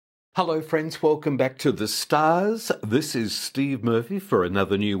Hello, friends. Welcome back to The Stars. This is Steve Murphy for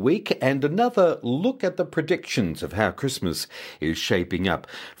another new week and another look at the predictions of how Christmas is shaping up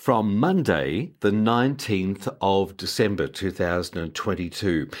from Monday, the 19th of December,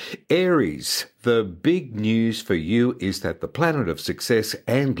 2022. Aries. The big news for you is that the planet of success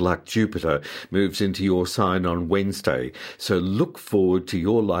and luck, Jupiter, moves into your sign on Wednesday. So look forward to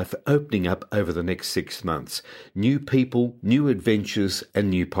your life opening up over the next 6 months. New people, new adventures,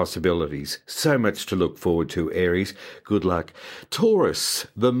 and new possibilities. So much to look forward to, Aries. Good luck. Taurus,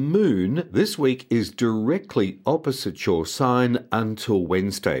 the moon this week is directly opposite your sign until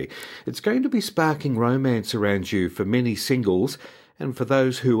Wednesday. It's going to be sparking romance around you for many singles. And for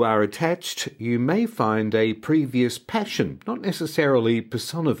those who are attached, you may find a previous passion, not necessarily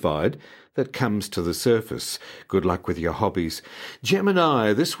personified, that comes to the surface. Good luck with your hobbies.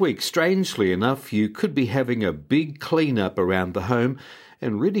 Gemini, this week, strangely enough, you could be having a big clean-up around the home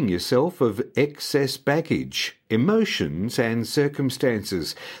and ridding yourself of excess baggage, emotions and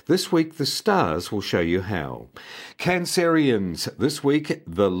circumstances. This week, the stars will show you how. Cancerians, this week,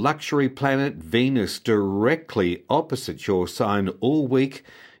 the luxury planet Venus directly opposite your sign all week.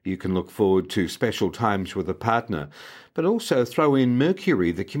 You can look forward to special times with a partner, but also throw in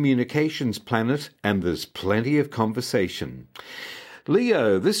Mercury, the communications planet, and there's plenty of conversation.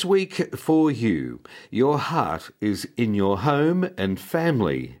 Leo, this week for you, your heart is in your home and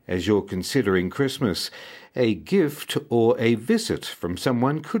family as you're considering Christmas. A gift or a visit from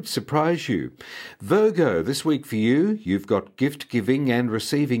someone could surprise you. Virgo, this week for you, you've got gift giving and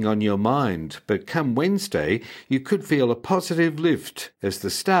receiving on your mind, but come Wednesday, you could feel a positive lift as the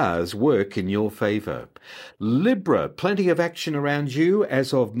stars work in your favour. Libra, plenty of action around you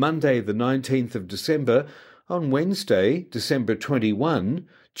as of Monday the 19th of December. On Wednesday, December 21,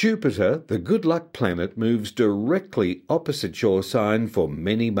 Jupiter, the good luck planet, moves directly opposite your sign for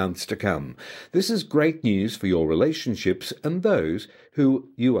many months to come. This is great news for your relationships and those who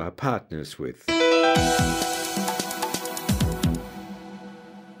you are partners with.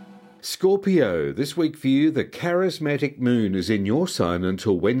 Scorpio, this week for you, the charismatic moon is in your sign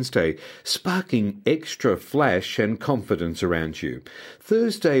until Wednesday, sparking extra flash and confidence around you.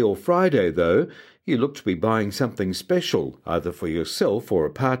 Thursday or Friday, though, you look to be buying something special, either for yourself or a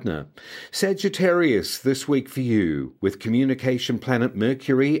partner. Sagittarius, this week for you, with communication planet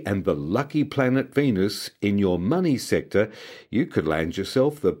Mercury and the lucky planet Venus in your money sector, you could land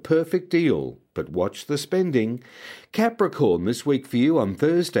yourself the perfect deal. But watch the spending. Capricorn, this week for you, on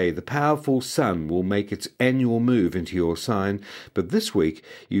Thursday, the powerful sun will make its annual move into your sign, but this week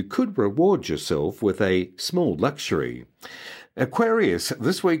you could reward yourself with a small luxury. Aquarius,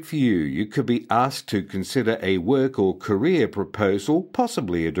 this week for you, you could be asked to consider a work or career proposal,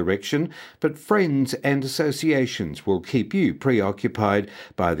 possibly a direction, but friends and associations will keep you preoccupied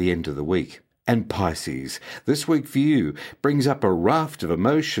by the end of the week. And Pisces, this week for you, brings up a raft of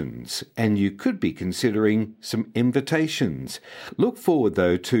emotions, and you could be considering some invitations. Look forward,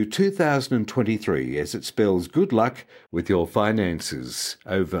 though, to 2023 as it spells good luck with your finances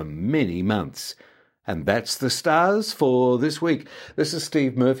over many months. And that's the stars for this week. This is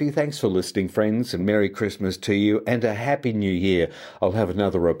Steve Murphy. Thanks for listening, friends, and Merry Christmas to you and a Happy New Year. I'll have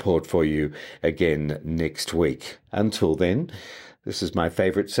another report for you again next week. Until then, this is my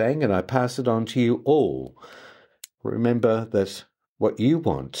favourite saying, and I pass it on to you all. Remember that what you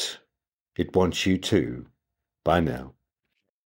want, it wants you too. Bye now.